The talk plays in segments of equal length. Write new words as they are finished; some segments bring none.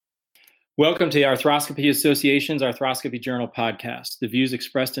Welcome to the Arthroscopy Association's Arthroscopy Journal podcast. The views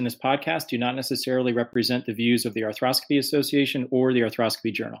expressed in this podcast do not necessarily represent the views of the Arthroscopy Association or the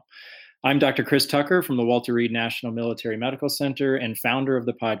Arthroscopy Journal. I'm Dr. Chris Tucker from the Walter Reed National Military Medical Center and founder of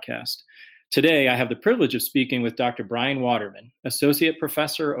the podcast. Today, I have the privilege of speaking with Dr. Brian Waterman, Associate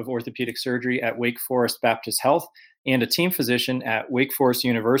Professor of Orthopedic Surgery at Wake Forest Baptist Health and a team physician at Wake Forest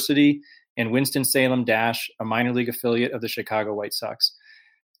University and Winston-Salem Dash, a minor league affiliate of the Chicago White Sox.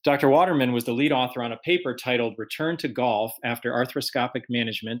 Dr. Waterman was the lead author on a paper titled Return to Golf After Arthroscopic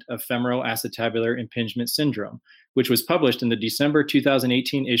Management of Femoral Acetabular Impingement Syndrome, which was published in the December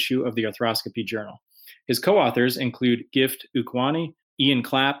 2018 issue of the Arthroscopy Journal. His co-authors include Gift Ukwani, Ian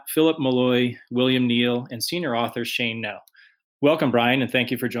Clapp, Philip Malloy, William Neal, and senior author Shane No. Welcome, Brian, and thank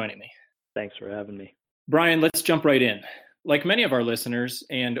you for joining me. Thanks for having me. Brian, let's jump right in. Like many of our listeners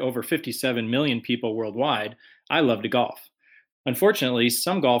and over 57 million people worldwide, I love to golf. Unfortunately,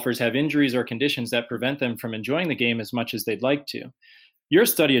 some golfers have injuries or conditions that prevent them from enjoying the game as much as they'd like to. Your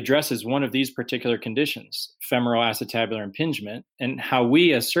study addresses one of these particular conditions, femoral acetabular impingement, and how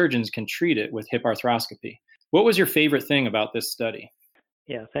we as surgeons can treat it with hip arthroscopy. What was your favorite thing about this study?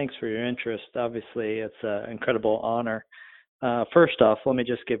 Yeah, thanks for your interest. Obviously, it's an incredible honor. First off, let me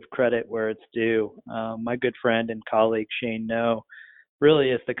just give credit where it's due. My good friend and colleague, Shane No,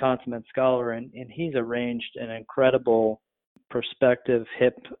 really is the consummate scholar, and he's arranged an incredible prospective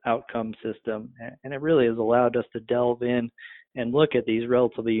hip outcome system, and it really has allowed us to delve in and look at these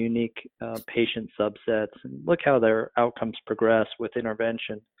relatively unique patient subsets and look how their outcomes progress with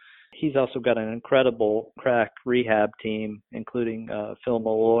intervention. He's also got an incredible crack rehab team, including Phil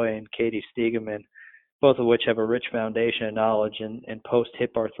Malloy and Katie Stiegemann, both of which have a rich foundation of knowledge in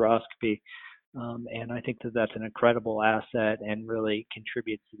post-hip arthroscopy. And I think that that's an incredible asset and really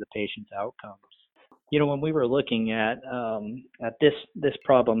contributes to the patient's outcomes. You know, when we were looking at this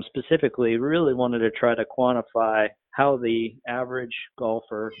problem specifically, we really wanted to try to quantify how the average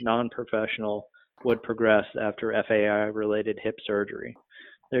golfer, non-professional, would progress after FAI-related hip surgery.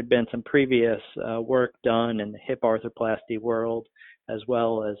 There'd been some previous work done in the hip arthroplasty world, as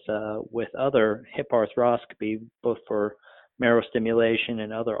well as with other hip arthroscopy, both for marrow stimulation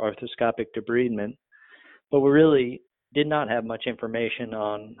and other arthroscopic debridement. But we really did not have much information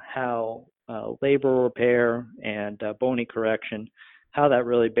on how labral repair and bony correction, how that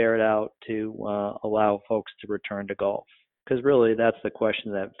really bared out to allow folks to return to golf. Because really that's the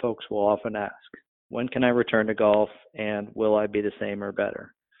question that folks will often ask. When can I return to golf, and will I be the same or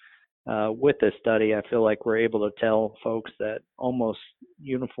better? With this study, I feel like we're able to tell folks that almost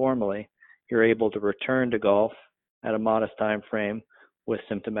uniformly you're able to return to golf at a modest time frame with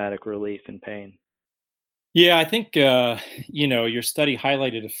symptomatic relief and pain. Yeah, I think, your study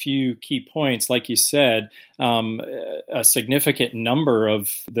highlighted a few key points. Like you said, a significant number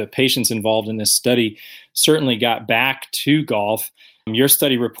of the patients involved in this study certainly got back to golf. Your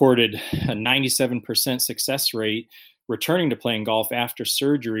study reported a 97% success rate returning to playing golf after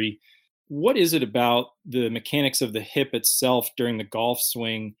surgery. What is it about the mechanics of the hip itself during the golf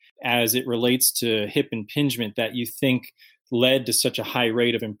swing as it relates to hip impingement that you think led to such a high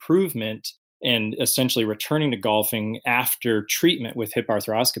rate of improvement and essentially returning to golfing after treatment with hip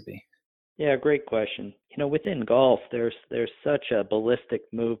arthroscopy? Yeah, great question. You know, within golf, there's such a ballistic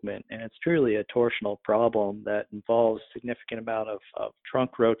movement, and it's truly a torsional problem that involves significant amount of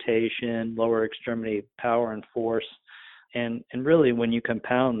trunk rotation, lower extremity power and force. And really, when you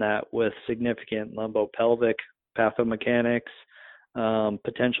compound that with significant lumbopelvic pathomechanics,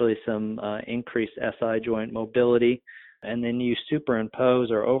 potentially some increased SI joint mobility, and then you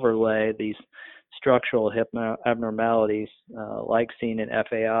superimpose or overlay these structural hip abnormalities like seen in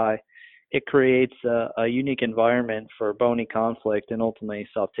FAI, it creates a unique environment for bony conflict and ultimately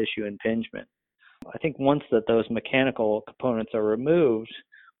soft tissue impingement. I think once that those mechanical components are removed,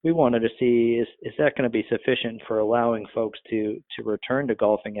 we wanted to see is that going to be sufficient for allowing folks to return to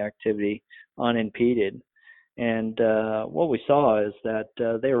golfing activity unimpeded. And what we saw is that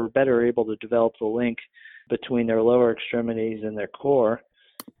they were better able to develop the link between their lower extremities and their core,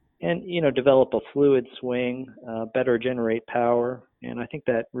 and develop a fluid swing, better generate power, and I think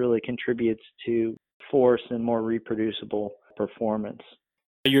that really contributes to force and more reproducible performance.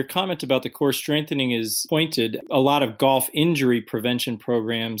 Your comment about the core strengthening is pointed. A lot of golf injury prevention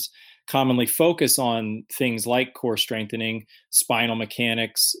programs commonly focus on things like core strengthening, spinal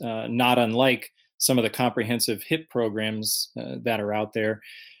mechanics, not unlike some of the comprehensive hip programs that are out there.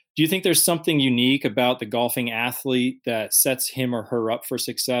 Do you think there's something unique about the golfing athlete that sets him or her up for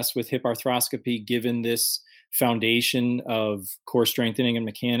success with hip arthroscopy, given this foundation of core strengthening and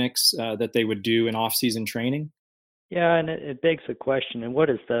mechanics that they would do in off-season training? Yeah, and it begs the question, and what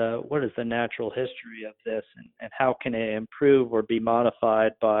is the natural history of this, and how can it improve or be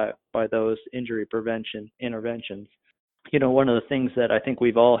modified by those injury prevention interventions? One of the things that I think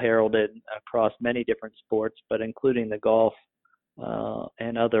we've all heralded across many different sports, but including the golf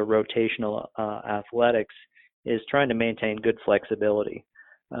and other rotational athletics, is trying to maintain good flexibility.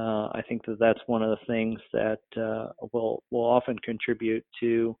 I think that that's one of the things that will often contribute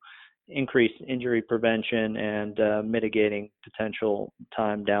to increased injury prevention and mitigating potential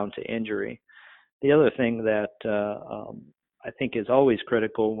time down to injury. The other thing that I think is always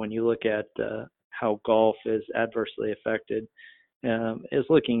critical when you look at how golf is adversely affected is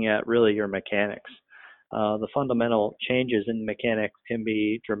looking at really your mechanics. The fundamental changes in mechanics can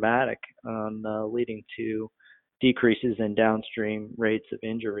be dramatic on leading to decreases in downstream rates of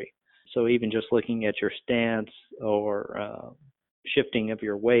injury. So even just looking at your stance or shifting of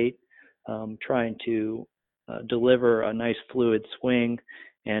your weight, trying to deliver a nice fluid swing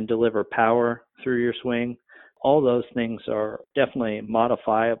and deliver power through your swing, all those things are definitely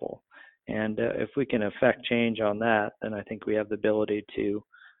modifiable. And if we can affect change on that, then I think we have the ability to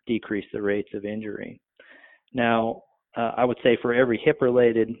decrease the rates of injury. Now, I would say for every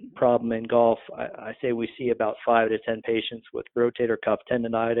hip-related problem in golf, I say we see about 5 to 10 patients with rotator cuff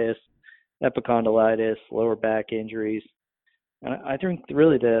tendonitis, epicondylitis, lower back injuries. And I think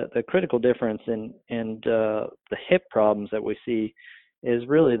really the critical difference in the hip problems that we see is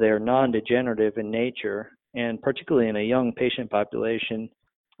really they're non-degenerative in nature, and particularly in a young patient population,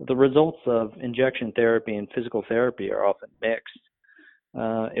 the results of injection therapy and physical therapy are often mixed.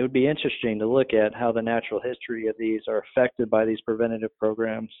 It would be interesting to look at how the natural history of these are affected by these preventative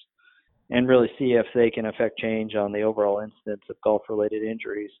programs and really see if they can affect change on the overall incidence of golf-related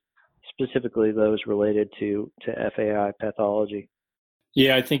injuries, specifically those related to FAI pathology.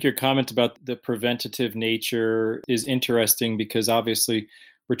 Yeah, I think your comment about the preventative nature is interesting because obviously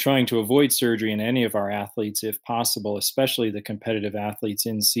we're trying to avoid surgery in any of our athletes if possible, especially the competitive athletes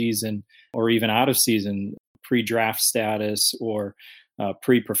in season or even out of season, pre-draft status or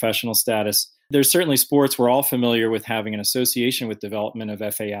pre-professional status. There's certainly sports we're all familiar with having an association with development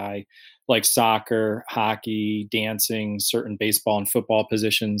of FAI, like soccer, hockey, dancing, certain baseball and football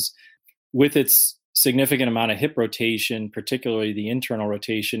positions. With its significant amount of hip rotation, particularly the internal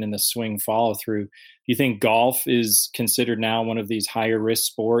rotation and the swing follow through, do you think golf is considered now one of these higher risk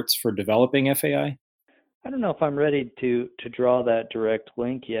sports for developing FAI? I don't know if I'm ready to draw that direct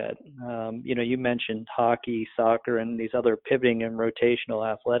link yet. You mentioned hockey, soccer, and these other pivoting and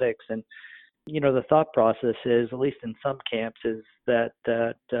rotational athletics, and the thought process is, at least in some camps, is that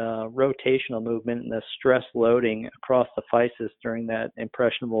rotational movement and the stress loading across the physis during that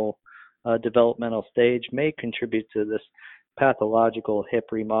impressionable developmental stage may contribute to this pathological hip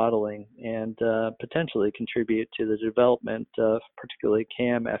remodeling and potentially contribute to the development of particularly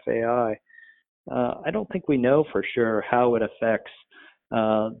CAM FAI. I don't think we know for sure how it affects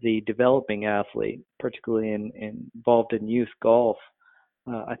the developing athlete, particularly involved in youth golf.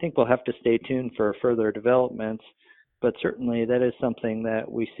 I think we'll have to stay tuned for further developments, but certainly that is something that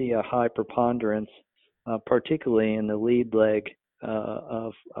we see a high preponderance, particularly in the lead leg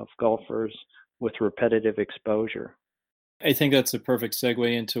of golfers with repetitive exposure. I think that's a perfect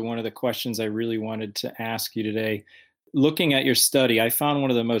segue into one of the questions I really wanted to ask you today. Looking at your study, I found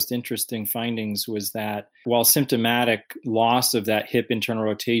one of the most interesting findings was that while symptomatic loss of that hip internal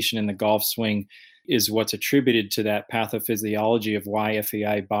rotation in the golf swing is what's attributed to that pathophysiology of why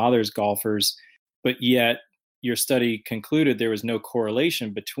FAI bothers golfers, but yet your study concluded there was no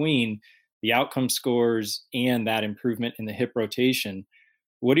correlation between the outcome scores and that improvement in the hip rotation.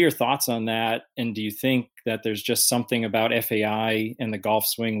 What are your thoughts on that? And do you think that there's just something about FAI and the golf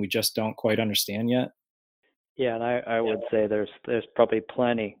swing we just don't quite understand yet? Yeah, and I would say there's probably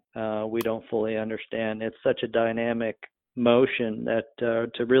plenty we don't fully understand. It's such a dynamic motion that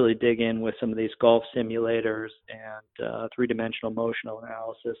to really dig in with some of these golf simulators and three-dimensional motional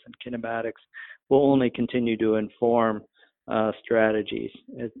analysis and kinematics will only continue to inform strategies.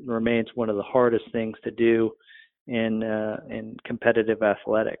 It remains one of the hardest things to do in competitive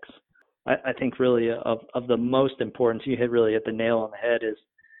athletics. I think really of the most importance, you hit really at the nail on the head, is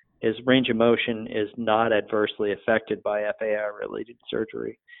range of motion is not adversely affected by FAI-related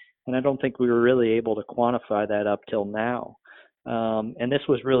surgery. And I don't think we were really able to quantify that up till now. And this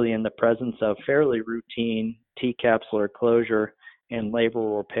was really in the presence of fairly routine T-capsular closure and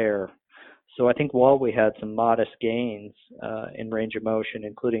labral repair. So I think while we had some modest gains in range of motion,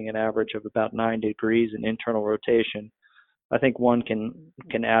 including an average of about 9 degrees in internal rotation, I think one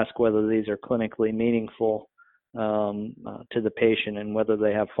can ask whether these are clinically meaningful to the patient and whether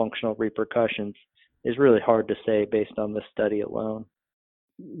they have functional repercussions is really hard to say based on this study alone.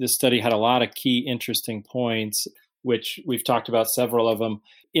 This study had a lot of key interesting points, which we've talked about several of them.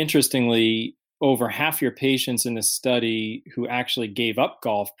 Interestingly, over half your patients in this study who actually gave up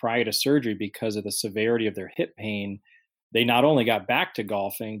golf prior to surgery because of the severity of their hip pain, they not only got back to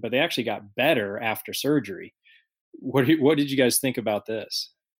golfing, but they actually got better after surgery. What did you guys think about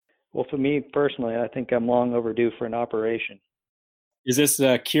this? Well, for me personally, I think I'm long overdue for an operation. Is this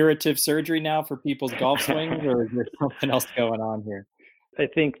a curative surgery now for people's golf swings, or is there something else going on here? I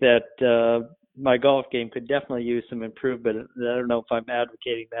think that my golf game could definitely use some improvement. I don't know if I'm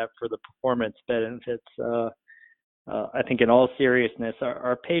advocating that for the performance benefits. I think in all seriousness,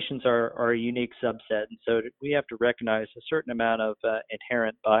 our patients are a unique subset, and so we have to recognize a certain amount of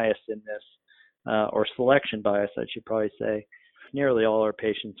inherent bias in this, or selection bias, I should probably say. Nearly all our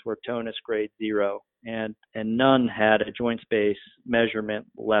patients were tonus grade 0, and none had a joint space measurement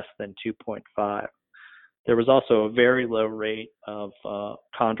less than 2.5. There was also a very low rate of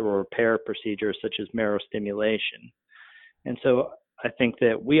chondral repair procedures such as marrow stimulation. And so I think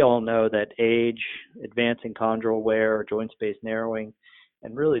that we all know that age, advancing chondral wear, joint space narrowing,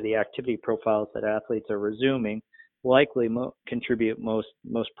 and really the activity profiles that athletes are resuming likely contribute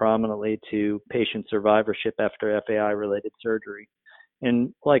most prominently to patient survivorship after FAI-related surgery,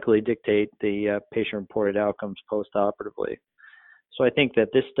 and likely dictate the patient-reported outcomes post-operatively. So I think that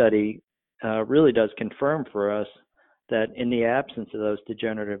this study really does confirm for us that in the absence of those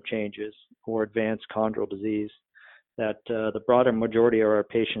degenerative changes or advanced chondral disease, that the broader majority of our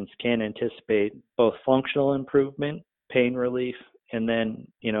patients can anticipate both functional improvement, pain relief, and then,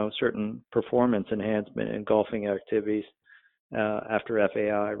 certain performance enhancement in golfing activities after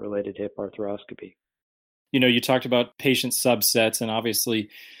FAI-related hip arthroscopy. You talked about patient subsets, and obviously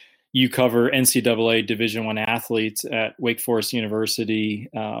you cover NCAA Division I athletes at Wake Forest University.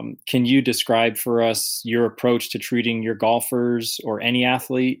 Can you describe for us your approach to treating your golfers or any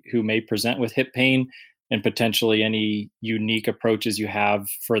athlete who may present with hip pain, and potentially any unique approaches you have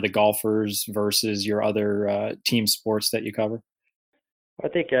for the golfers versus your other team sports that you cover? I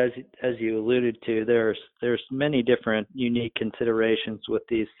think, as you alluded to, there's many different unique considerations with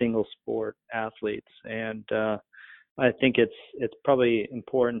these single sport athletes, and I think it's probably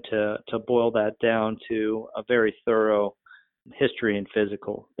important to boil that down to a very thorough history and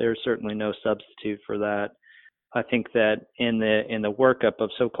physical. There's certainly no substitute for that. I think that in the workup of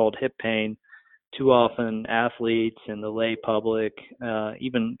so-called hip pain, too often athletes and the lay public,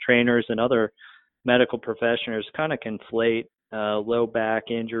 even trainers and other medical professionals, kind of conflate low back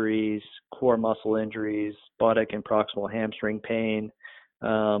injuries, core muscle injuries, buttock and proximal hamstring pain,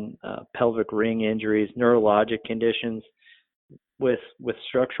 pelvic ring injuries, neurologic conditions with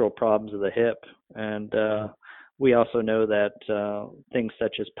structural problems of the hip. And we also know that things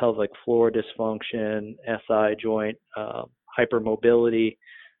such as pelvic floor dysfunction, SI joint, hypermobility,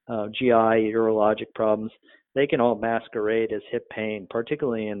 GI, urologic problems, they can all masquerade as hip pain,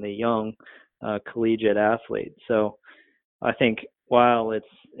 particularly in the young collegiate athlete. So I think while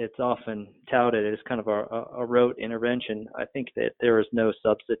it's often touted as kind of a rote intervention, I think that there is no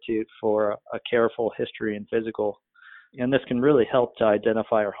substitute for a careful history and physical. And this can really help to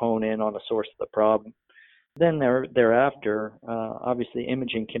identify or hone in on the source of the problem. Then thereafter, obviously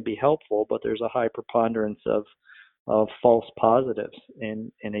imaging can be helpful, but there's a high preponderance of false positives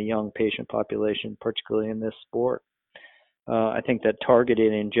in a young patient population, particularly in this sport. I think that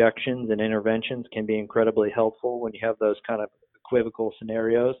targeted injections and interventions can be incredibly helpful when you have those kind of equivocal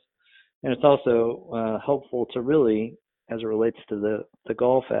scenarios. And it's also helpful to really, as it relates to the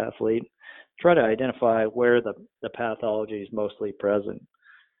golf athlete, try to identify where the pathology is mostly present.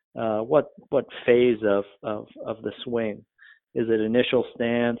 What phase of the swing? Is it initial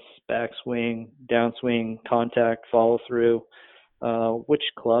stance, backswing, downswing, contact, follow through? Which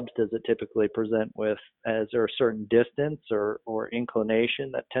clubs does it typically present with? Is there a certain distance or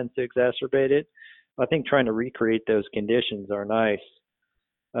inclination that tends to exacerbate it? I think trying to recreate those conditions are nice.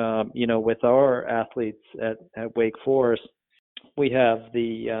 With our athletes at Wake Forest, we have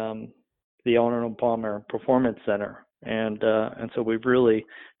the Arnold Palmer Performance Center, and so we've really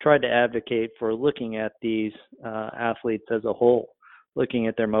tried to advocate for looking at these athletes as a whole, looking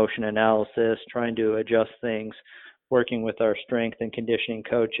at their motion analysis, trying to adjust things, working with our strength and conditioning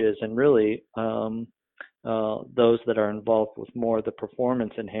coaches, and really those that are involved with more of the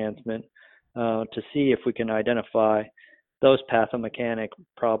performance enhancement to see if we can identify those pathomechanic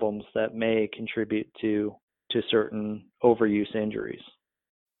problems that may contribute to certain overuse injuries.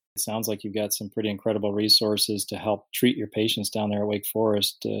 It sounds like you've got some pretty incredible resources to help treat your patients down there at Wake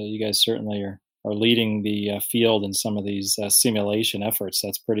Forest. You guys certainly are leading the field in some of these simulation efforts.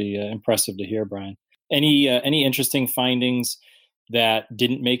 That's pretty impressive to hear, Brian. Any interesting findings that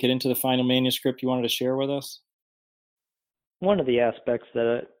didn't make it into the final manuscript you wanted to share with us? One of the aspects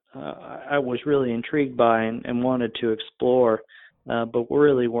that I was really intrigued by and wanted to explore, but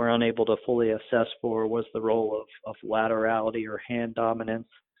really were unable to fully assess for, was the role of laterality or hand dominance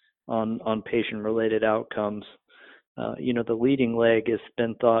on patient-related outcomes. The leading leg has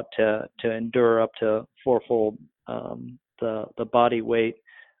been thought to endure up to fourfold the body weight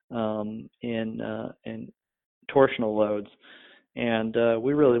in torsional loads. And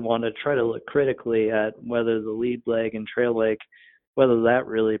we really want to try to look critically at whether the lead leg and trail leg, whether that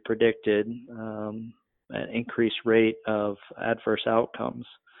really predicted an increased rate of adverse outcomes.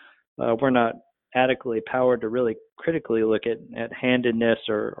 We're not adequately powered to really critically look at handedness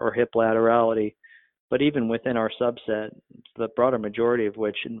or hip laterality, but even within our subset, the broader majority of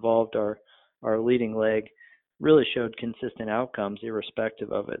which involved our leading leg, really showed consistent outcomes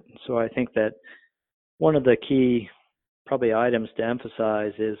irrespective of it. So I think that one of the key probably items to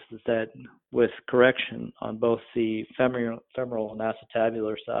emphasize is that with correction on both the femoral and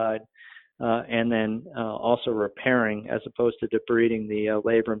acetabular side, and then also repairing as opposed to debriding the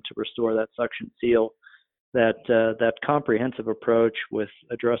labrum to restore that suction seal, that comprehensive approach with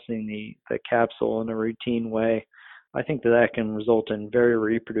addressing the capsule in a routine way, I think that can result in very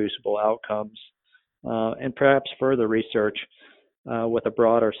reproducible outcomes. And perhaps further research with a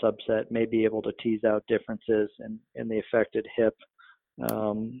broader subset may be able to tease out differences in the affected hip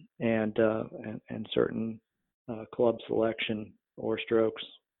and certain club selection or strokes.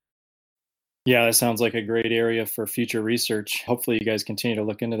 Yeah, that sounds like a great area for future research. Hopefully you guys continue to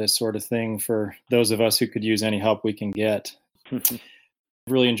look into this sort of thing for those of us who could use any help we can get.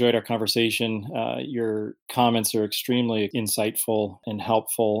 Really enjoyed our conversation. Your comments are extremely insightful and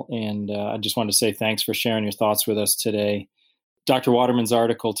helpful, and I just wanted to say thanks for sharing your thoughts with us today. Dr. Waterman's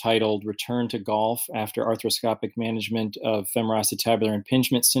article titled Return to Golf After Arthroscopic Management of Femoroacetabular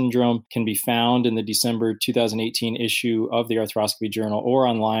Impingement Syndrome can be found in the December 2018 issue of the Arthroscopy Journal or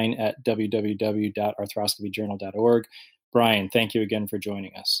online at www.arthroscopyjournal.org. Brian, thank you again for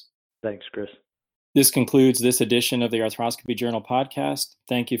joining us. Thanks, Chris. This concludes this edition of the Arthroscopy Journal podcast.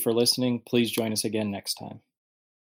 Thank you for listening. Please join us again next time.